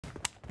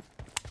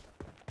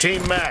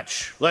Team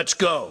match, let's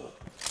go.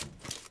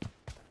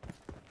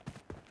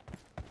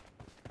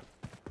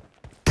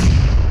 The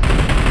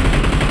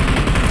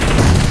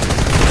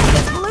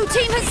blue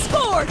team has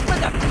scored for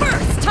the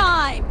first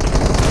time.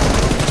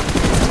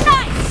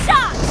 Nice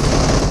shot!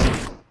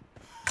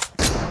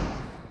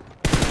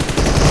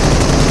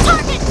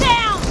 Target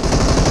down!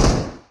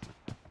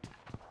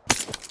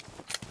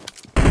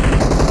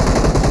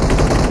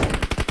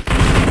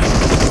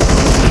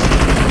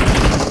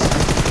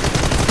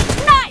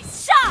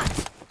 Nice shot!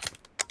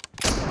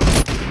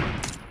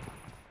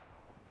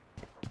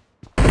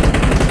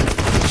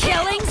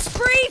 Killing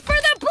spree for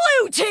the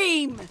blue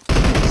team!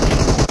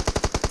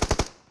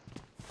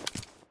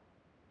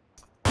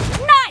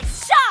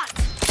 Nice shot!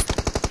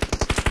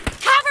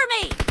 Cover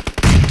me!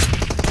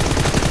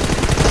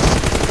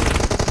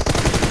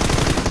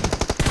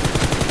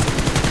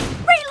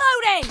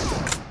 Reloading!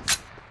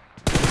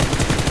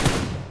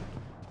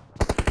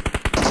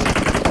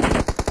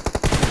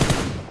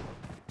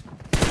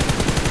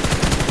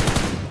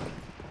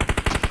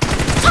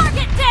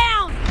 Target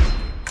down!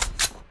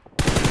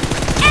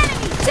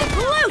 Enemy! The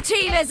blue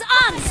team is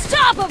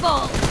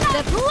unstoppable!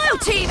 The blue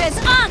team is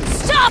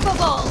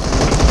unstoppable!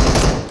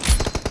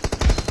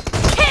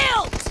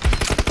 Killed!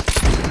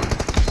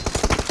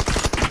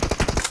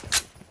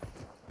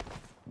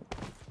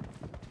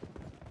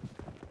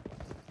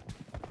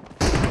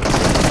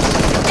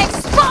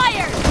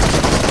 Expired!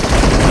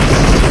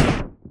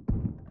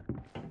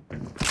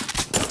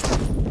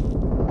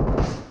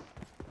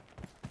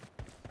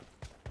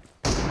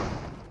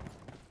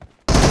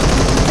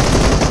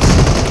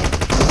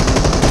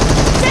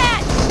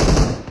 Dead!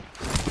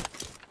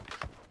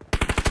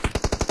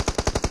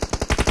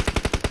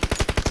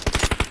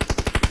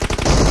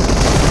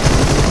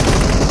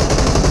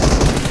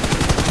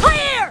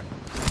 Clear!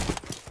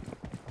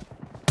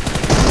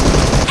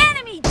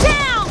 Enemy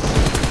down!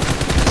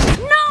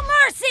 No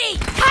mercy!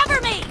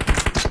 Cover me!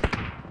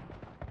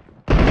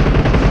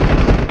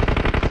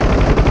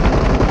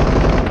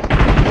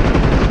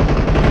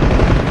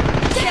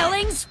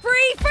 Killing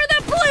spree for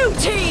the blue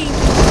team!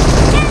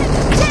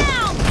 Enemy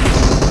down!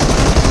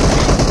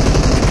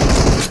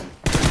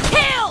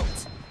 Killed!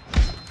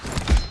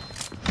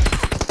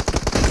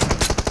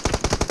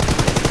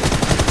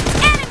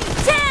 Enemy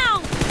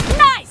down!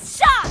 Nice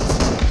shot!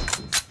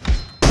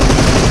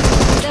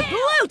 The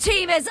blue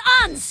team is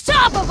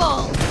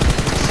unstoppable!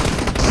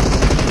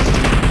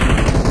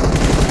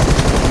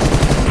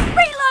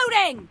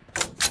 Reloading!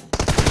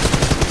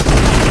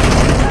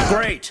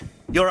 Great,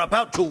 you're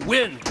about to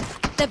win.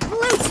 The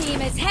blue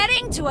team is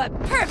heading to a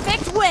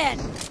perfect win!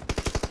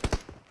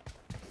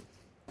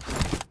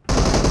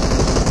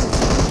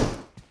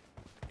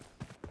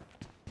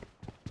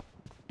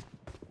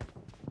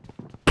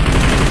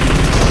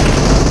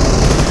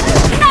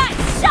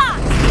 Nice shot!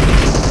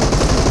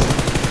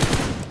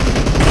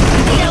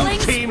 Killing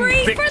team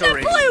spree for the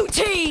victory. blue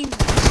team!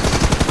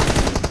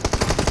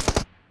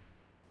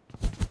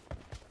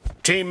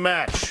 Team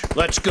match,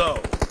 let's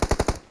go.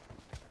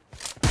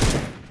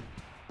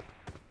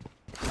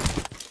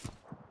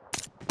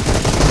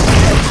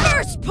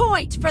 First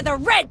point for the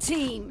red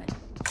team!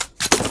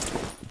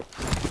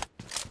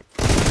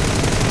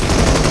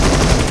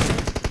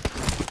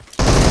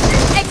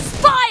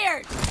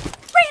 Expired!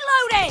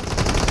 Reloading!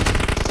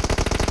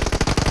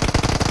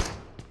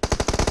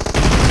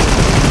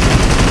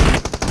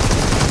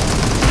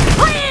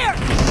 Clear!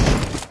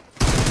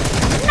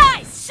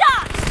 Nice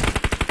shot!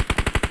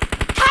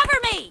 Cover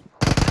me!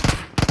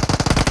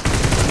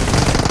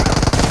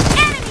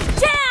 Enemy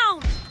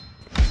down!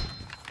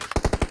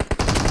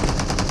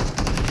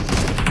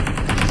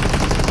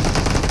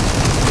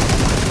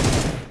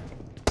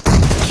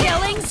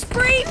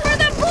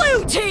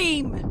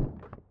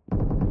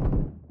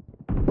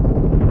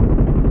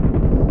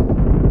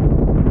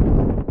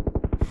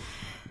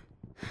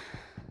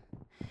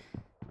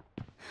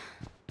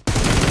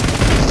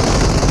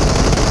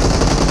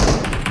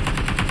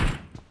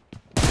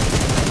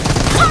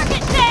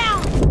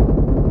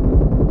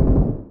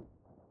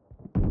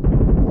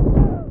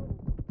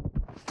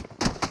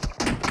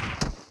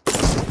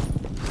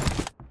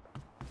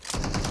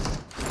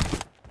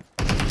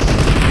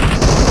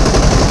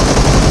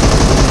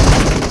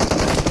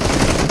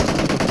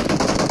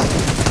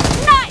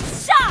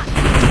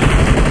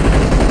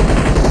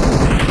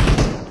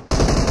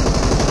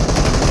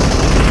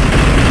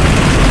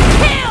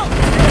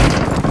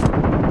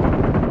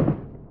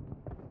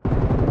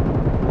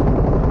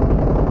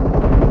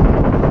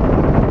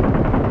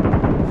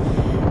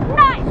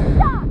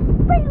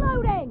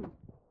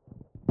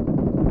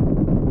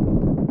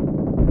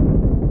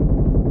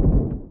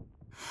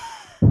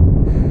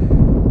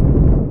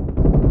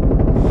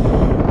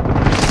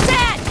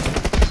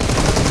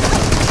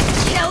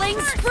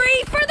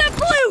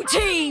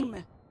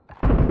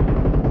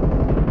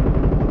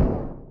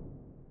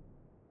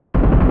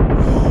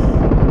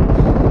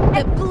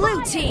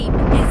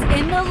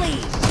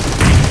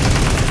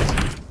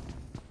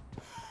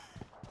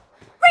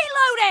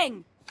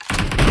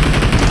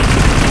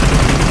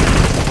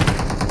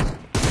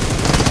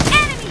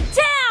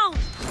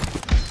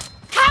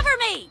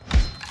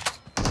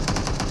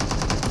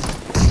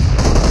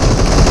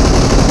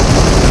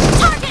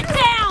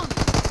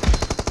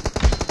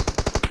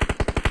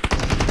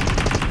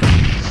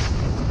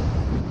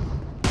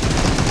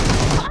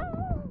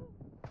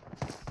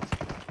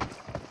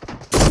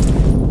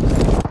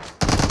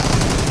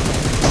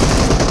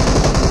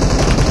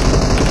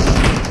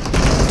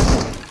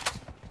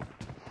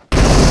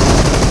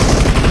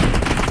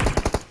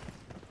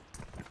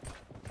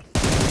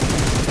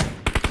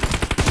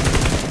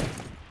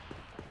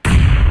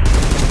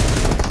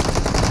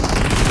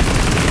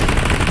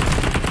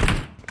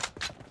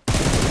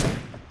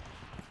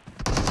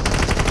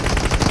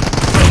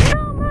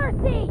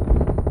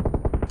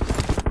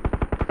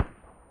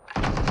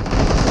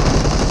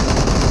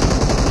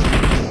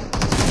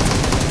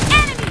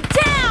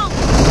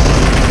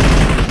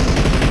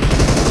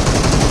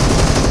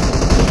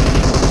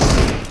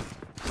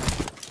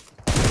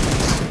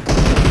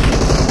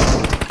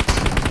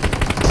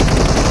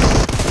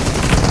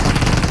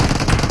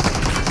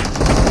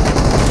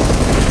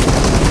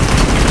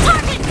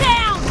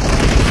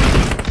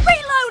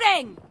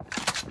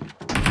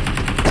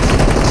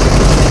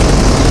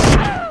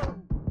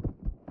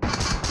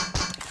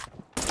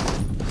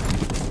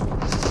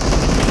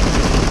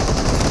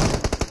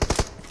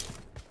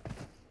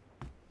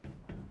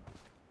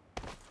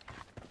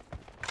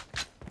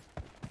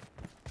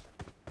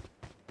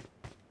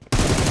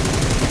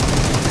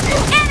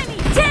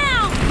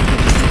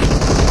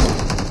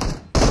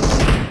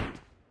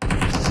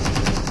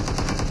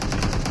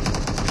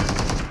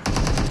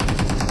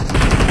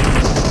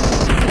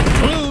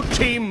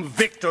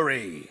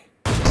 Victory!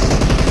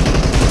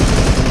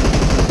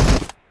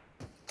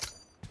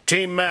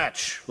 Team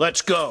match,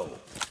 let's go!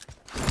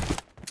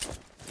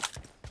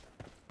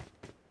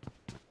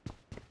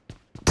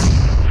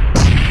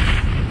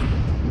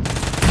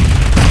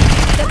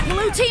 The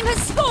blue team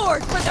has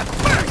scored for the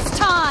first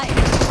time!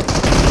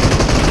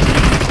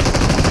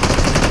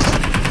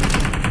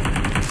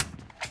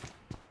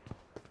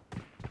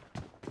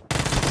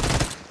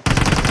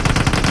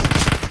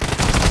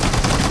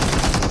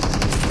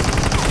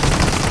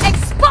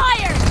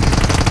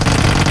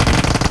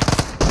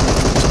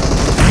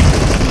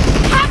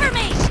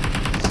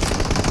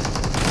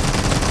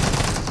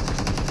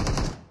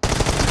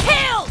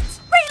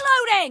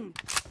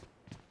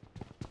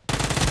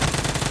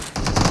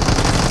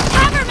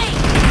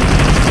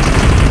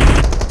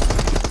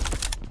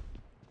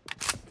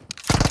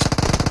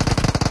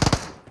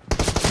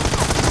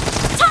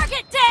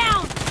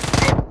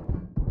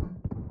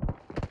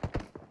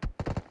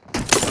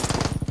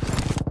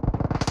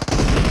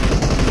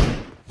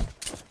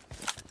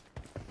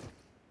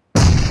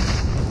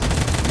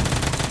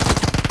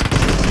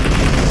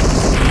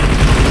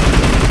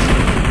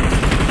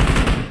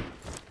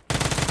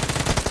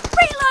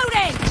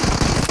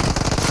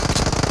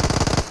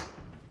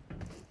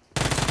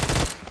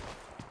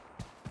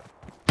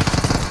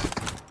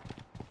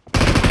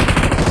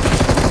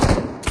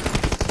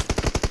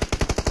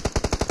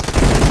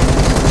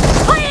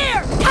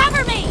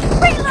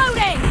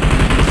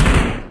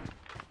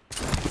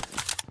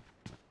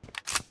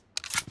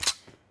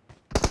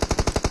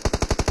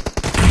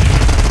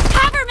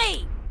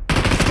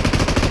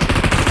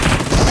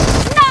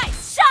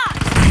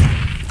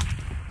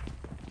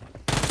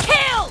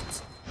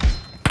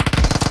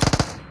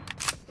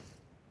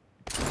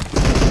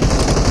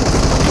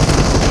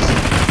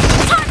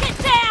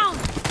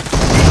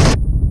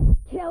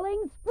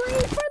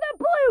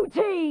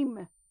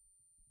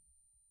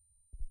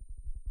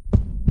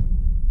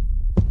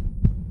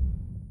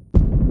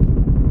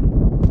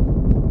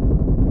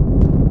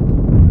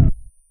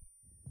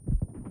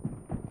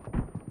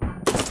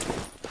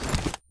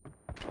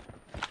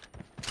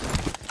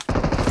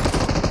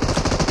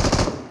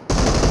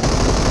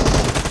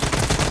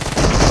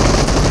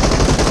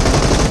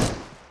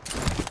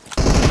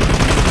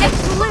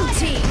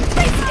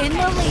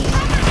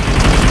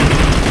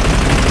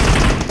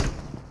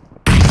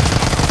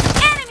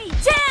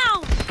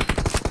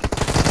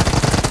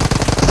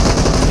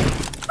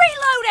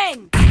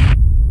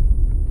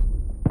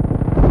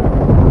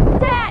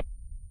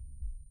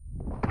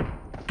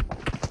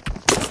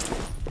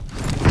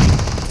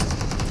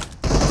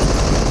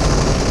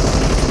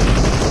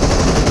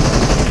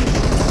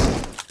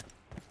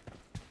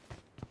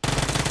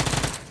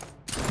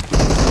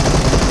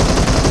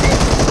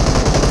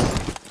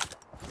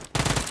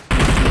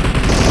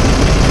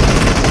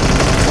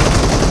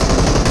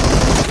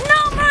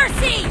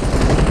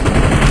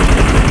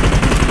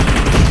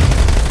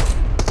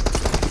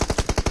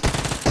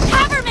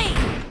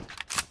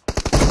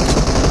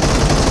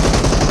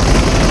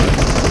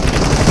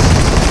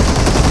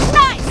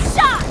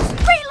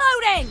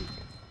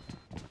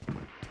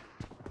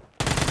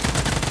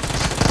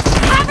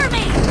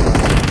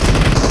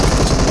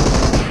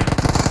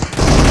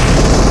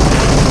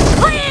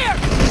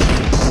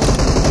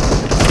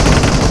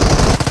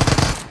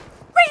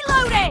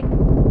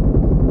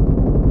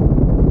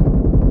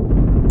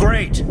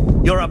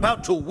 You're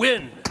about to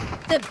win!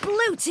 The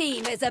blue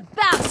team is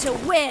about to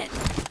win!